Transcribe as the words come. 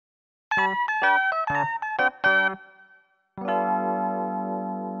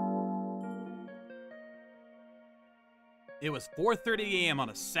It was 4:30 a.m. on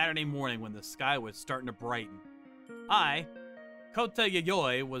a Saturday morning when the sky was starting to brighten. I, Kota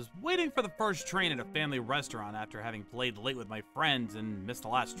Yayoi, was waiting for the first train at a family restaurant after having played late with my friends and missed the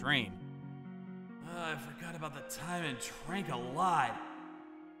last train. I forgot about the time and drank a lot.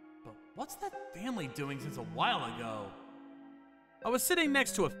 But what's that family doing since a while ago? I was sitting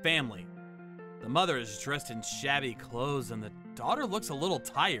next to a family. The mother is dressed in shabby clothes and the daughter looks a little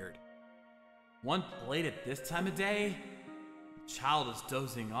tired. One plate at this time of day? The child is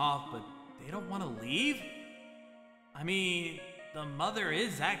dozing off, but they don't want to leave? I mean, the mother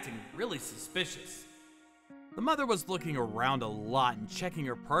is acting really suspicious. The mother was looking around a lot and checking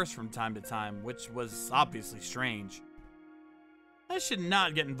her purse from time to time, which was obviously strange. I should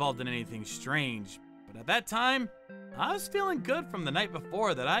not get involved in anything strange, but at that time, I was feeling good from the night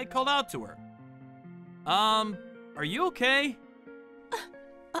before that I called out to her. Are you okay?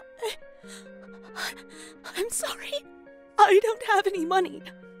 I'm sorry. I don't have any money.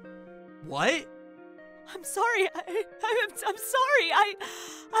 What? I'm sorry. I'm sorry.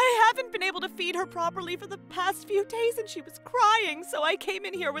 I haven't been able to feed her properly for the past few days and she was crying, so I came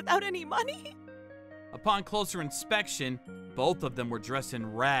in here without any money. Upon closer inspection, both of them were dressed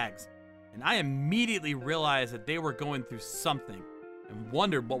in rags, and I immediately realized that they were going through something and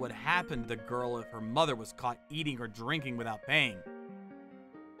wondered what would happen to the girl if her mother was caught eating or drinking without paying.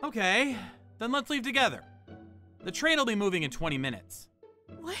 Okay, then let's leave together. The train will be moving in 20 minutes.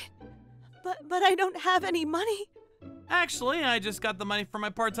 What? But I don't have any money. Actually, I just got the money from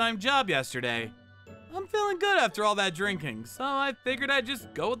my part-time job yesterday. I'm feeling good after all that drinking, so I figured I'd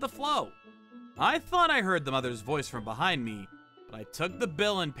just go with the flow. I thought I heard the mother's voice from behind me, but I took the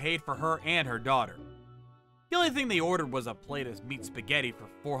bill and paid for her and her daughter. The only thing they ordered was a plate of meat spaghetti for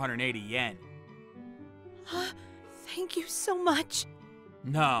 480 yen. Thank you so much.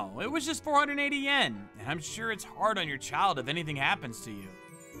 No, it was just 480 yen, and I'm sure it's hard on your child if anything happens to you.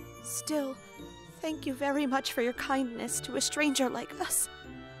 Still, thank you very much for your kindness to a stranger like us.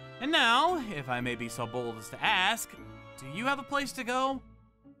 And now, if I may be so bold as to ask, do you have a place to go?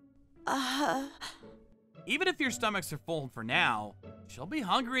 Even if your stomachs are full for now, she'll be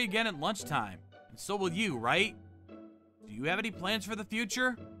hungry again at lunchtime, and so will you, right? Do you have any plans for the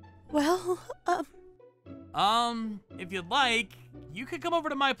future? Well, if you'd like, you could come over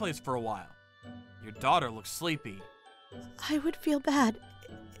to my place for a while. Your daughter looks sleepy. I would feel bad.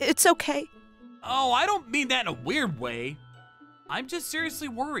 It's okay. Oh, I don't mean that in a weird way. I'm just seriously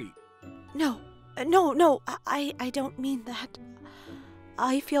worried. No, I don't mean that.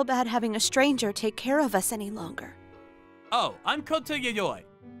 I feel bad having a stranger take care of us any longer. Oh, I'm Kota Yayoi.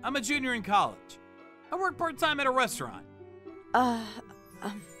 I'm a junior in college. I work part-time at a restaurant. I'm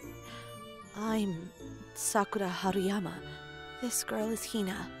Sakura Haruyama. This girl is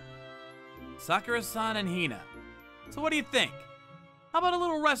Hina. Sakura-san and Hina. So what do you think? How about a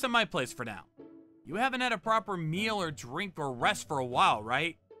little rest at my place for now? You haven't had a proper meal or drink or rest for a while,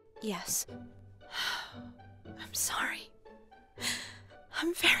 right? Yes. I'm sorry.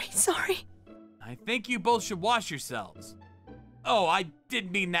 I'm very sorry. I think you both should wash yourselves. Oh, I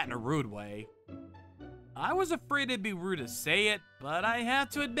didn't mean that in a rude way. I was afraid it'd be rude to say it, but I have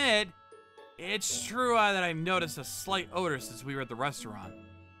to admit, it's true that I've noticed a slight odor since we were at the restaurant.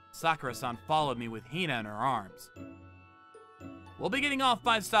 Sakura-san followed me with Hina in her arms. We'll be getting off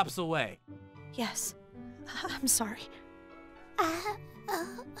 5 stops away. Yes, I'm sorry.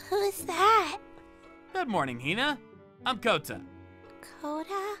 Who's that? Good morning, Hina. I'm Kota.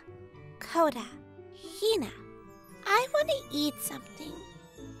 Koda. Hina. I want to eat something.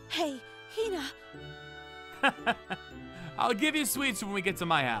 Hey, Hina. I'll give you sweets when we get to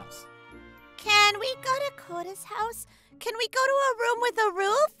my house. Can we go to Koda's house? Can we go to a room with a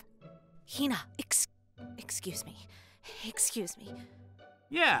roof? Hina, excuse me. Excuse me.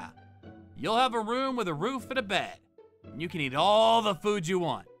 Yeah. You'll have a room with a roof and a bed. And you can eat all the food you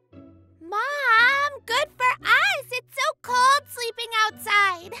want. Mom, good for us. It's so cold sleeping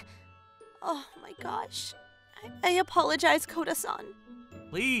outside. Oh my gosh. I apologize, Koda-san.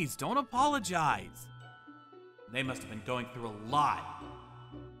 Please, don't apologize. They must have been going through a lot.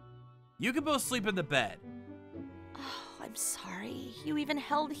 You can both sleep in the bed. Oh, I'm sorry. You even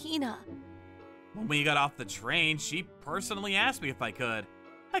held Hina. When we got off the train, she personally asked me if I could.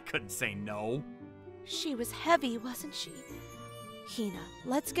 I couldn't say no. She was heavy, wasn't she? Hina,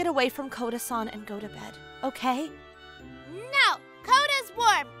 let's get away from Koda-san and go to bed, okay? No, Koda's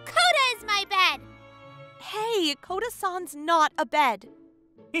warm. Koda is my bed. Hey, Koda-san's not a bed.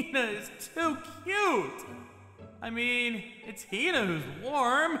 Hina is too cute. I mean, it's Hina who's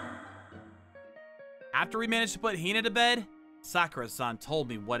warm. After we managed to put Hina to bed, Sakura-san told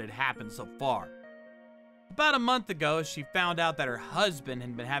me what had happened so far. About a month ago, she found out that her husband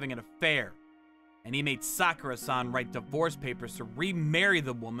had been having an affair, and he made Sakura-san write divorce papers to remarry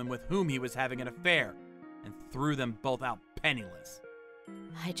the woman with whom he was having an affair, and threw them both out penniless.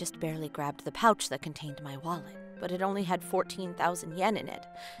 I just barely grabbed the pouch that contained my wallet, but it only had 14,000 yen in it,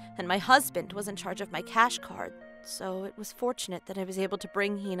 and my husband was in charge of my cash card, so it was fortunate that I was able to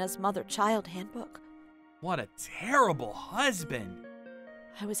bring Hina's mother-child handbook. What a terrible husband!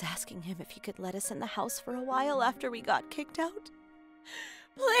 I was asking him if he could let us in the house for a while after we got kicked out.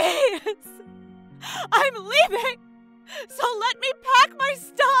 Please! I'm leaving! So let me pack my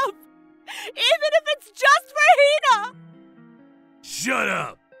stuff! Even if it's just for Hina! Shut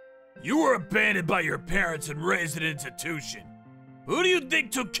up! You were abandoned by your parents and raised in an institution. Who do you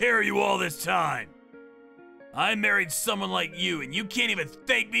think took care of you all this time? I married someone like you, and you can't even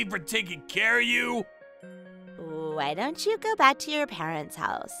thank me for taking care of you? Why don't you go back to your parents'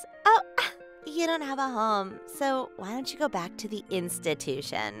 house? Oh, you don't have a home, so why don't you go back to the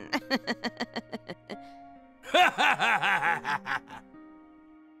institution?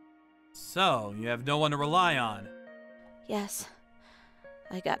 So, you have no one to rely on? Yes.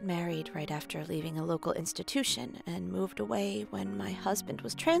 I got married right after leaving a local institution and moved away when my husband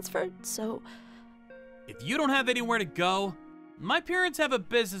was transferred, so... If you don't have anywhere to go, my parents have a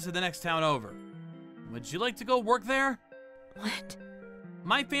business in the next town over. Would you like to go work there? What?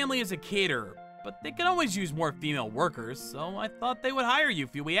 My family is a caterer, but they can always use more female workers, so I thought they would hire you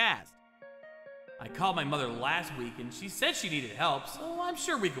if we asked. I called my mother last week and she said she needed help, so I'm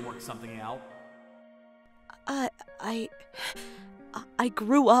sure we can work something out. I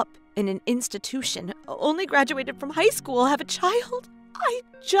grew up in an institution, only graduated from high school, have a child. I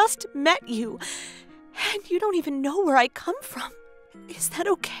just met you, and you don't even know where I come from. Is that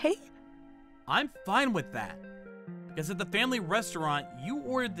okay? I'm fine with that. Because at the family restaurant, you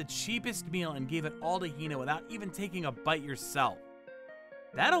ordered the cheapest meal and gave it all to Hina without even taking a bite yourself.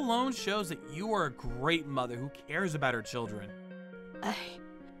 That alone shows that you are a great mother who cares about her children.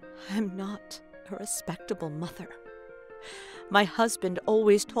 I'm not a respectable mother. My husband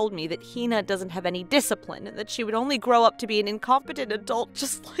always told me that Hina doesn't have any discipline and that she would only grow up to be an incompetent adult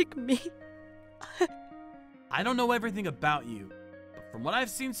just like me. I don't know everything about you, but from what I've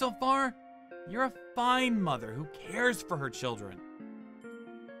seen so far, you're a fine mother who cares for her children.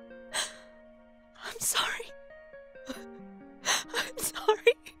 I'm sorry. I'm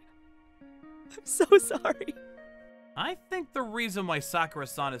sorry. I'm so sorry. I think the reason why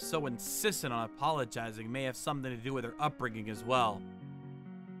Sakura-san is so insistent on apologizing may have something to do with her upbringing as well.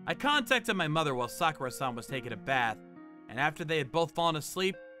 I contacted my mother while Sakura-san was taking a bath, and after they had both fallen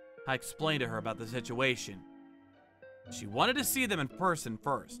asleep, I explained to her about the situation. She wanted to see them in person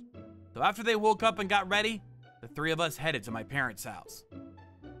first, so after they woke up and got ready, the three of us headed to my parents' house.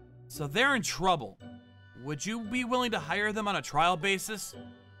 So they're in trouble. Would you be willing to hire them on a trial basis?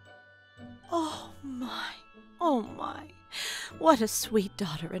 Oh my. What a sweet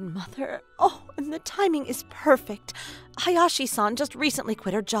daughter and mother. Oh, and the timing is perfect. Hayashi-san just recently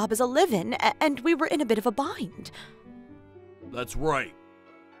quit her job as a live-in, and we were in a bit of a bind. That's right.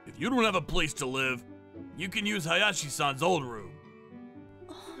 If you don't have a place to live, you can use Hayashi-san's old room.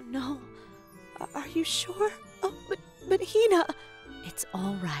 Oh, no. Are you sure? Oh, but Hina... It's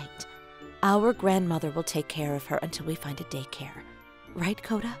all right. Our grandmother will take care of her until we find a daycare. Right,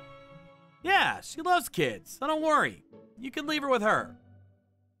 Koda? Yeah, she loves kids, so don't worry. You can leave her with her.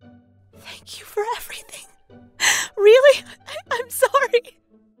 Thank you for everything. Really? I'm sorry.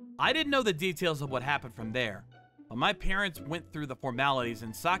 I didn't know the details of what happened from there, but my parents went through the formalities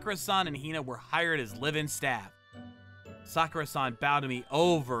and Sakura-san and Hina were hired as live-in staff. Sakura-san bowed to me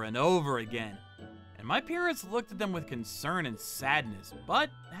over and over again, and my parents looked at them with concern and sadness,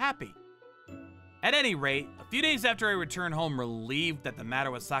 but happy. At any rate, a few days after I returned home relieved that the matter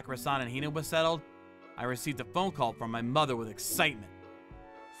with Sakura-san and Hina was settled, I received a phone call from my mother with excitement.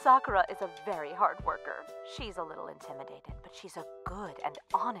 Sakura is a very hard worker. She's a little intimidated, but she's a good and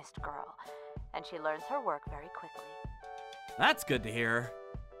honest girl, and she learns her work very quickly. That's good to hear.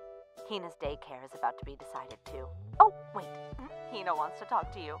 Hina's daycare is about to be decided too. Oh, wait. Hina wants to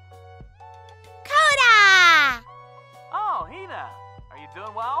talk to you. Koda! Oh, Hina, are you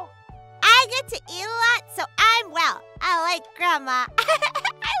doing well? I get to eat a lot, so I'm well. I like Grandma.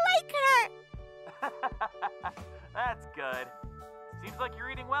 I like her. That's good. Seems like you're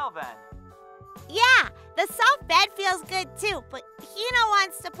eating well then. Yeah, the soft bed feels good too, but Hina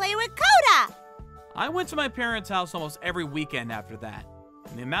wants to play with Koda. I went to my parents' house almost every weekend after that,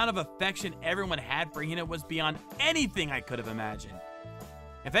 and the amount of affection everyone had for Hina was beyond anything I could have imagined.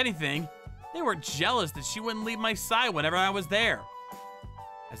 If anything, They were jealous that she wouldn't leave my side whenever I was there.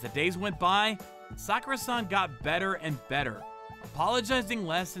 As the days went by, Sakura-san got better and better, apologizing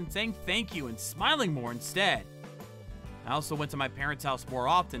less and saying thank you and smiling more instead. I also went to my parents' house more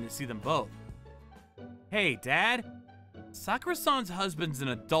often to see them both. Hey, Dad, Sakura-san's husband's an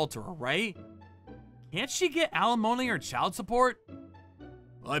adulterer, right? Can't she get alimony or child support?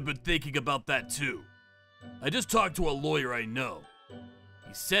 I've been thinking about that too. I just talked to a lawyer I know.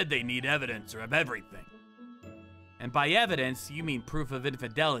 He said they need evidence of everything. And by evidence, you mean proof of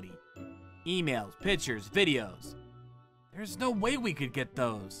infidelity. Emails, pictures, videos. There's no way we could get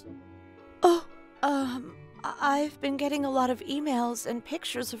those. Oh, I've been getting a lot of emails and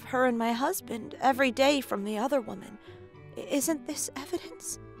pictures of her and my husband every day from the other woman. Isn't this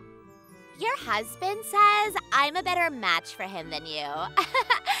evidence? Your husband says I'm a better match for him than you.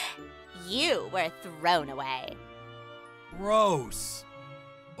 You were thrown away. Gross.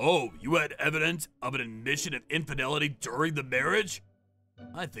 Oh, you had evidence of an admission of infidelity during the marriage?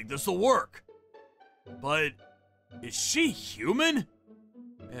 I think this'll work. But is she human?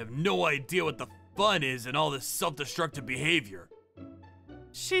 I have no idea what the fun is in all this self-destructive behavior.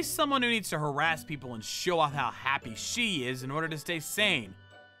 She's someone who needs to harass people and show off how happy she is in order to stay sane.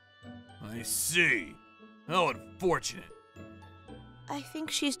 I see. How unfortunate. I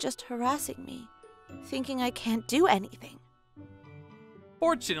think she's just harassing me, thinking I can't do anything.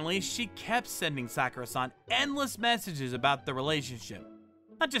 Fortunately, she kept sending Sakura-san endless messages about the relationship.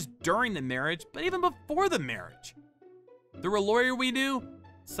 Not just during the marriage, but even before the marriage. Through a lawyer we knew,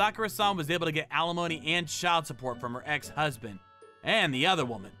 Sakura-san was able to get alimony and child support from her ex-husband and the other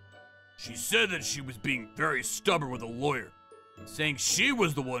woman. She said that she was being very stubborn with a lawyer, saying she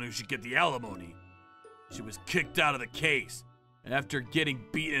was the one who should get the alimony. She was kicked out of the case, and after getting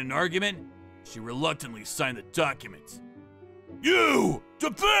beaten in an argument, she reluctantly signed the documents. You!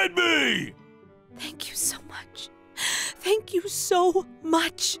 Defend me! Thank you so much. Thank you so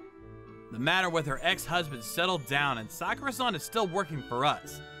much. The matter with her ex-husband settled down, and Sakura-san is still working for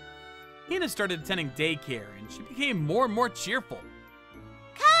us. Hina started attending daycare, and she became more and more cheerful.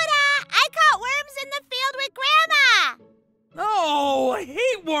 Coda! I caught worms in the field with Grandma! Oh, I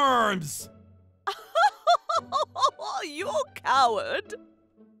hate worms! You coward.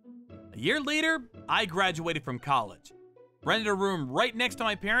 A year later, I graduated from college, rented a room right next to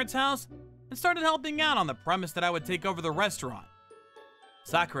my parents' house, and started helping out on the premise that I would take over the restaurant.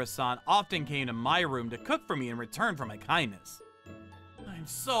 Sakura-san often came to my room to cook for me in return for my kindness. I'm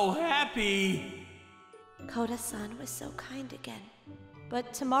so happy! Koda-san was so kind again.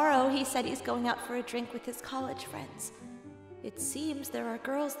 But tomorrow he said he's going out for a drink with his college friends. It seems there are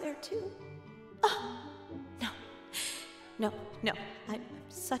girls there too. Oh, no. I'm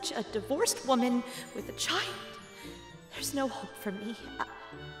such a divorced woman with a child. There's no hope for me.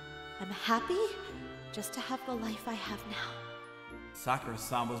 I'm happy just to have the life I have now.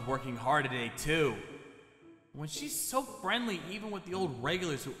 Sakura-san was working hard today too. When she's so friendly even with the old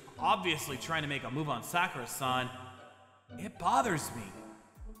regulars who obviously trying to make a move on Sakura-san, it bothers me.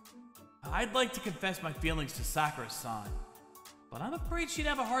 I'd like to confess my feelings to Sakura-san, but I'm afraid she'd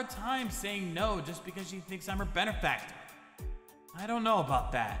have a hard time saying no just because she thinks I'm her benefactor. I don't know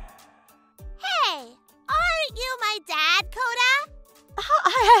about that. Hey, aren't you my dad, Coda?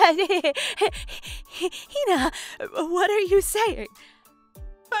 Hina, what are you saying?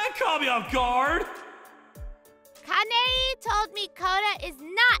 That caught me off guard! Kanei told me Coda is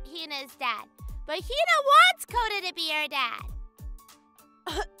not Hina's dad, but Hina wants Coda to be her dad.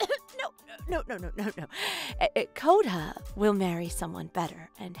 No. Coda will marry someone better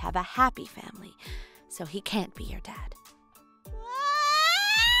and have a happy family, so he can't be your dad. What?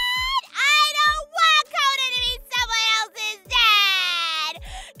 I don't want Coda to be someone else's dad!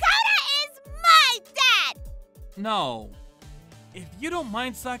 Coda is my dad! No. If you don't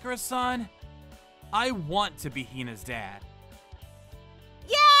mind, Sakura-san, I want to be Hina's dad.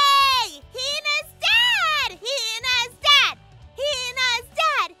 Yay! Hina's dad! Hina's dad! Hina's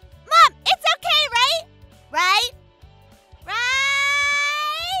dad! Mom, it's okay, right? Right?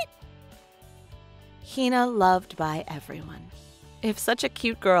 Hina loved by everyone. If such a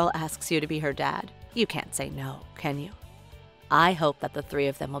cute girl asks you to be her dad, you can't say no, can you? I hope that the three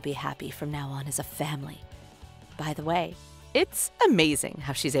of them will be happy from now on as a family. By the way, it's amazing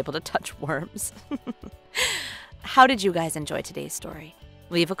how she's able to touch worms. How did you guys enjoy today's story?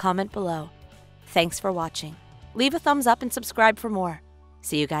 Leave a comment below. Thanks for watching. Leave a thumbs up and subscribe for more.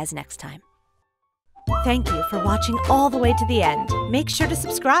 See you guys next time. Thank you for watching all the way to the end. Make sure to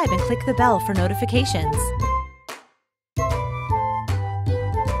subscribe and click the bell for notifications.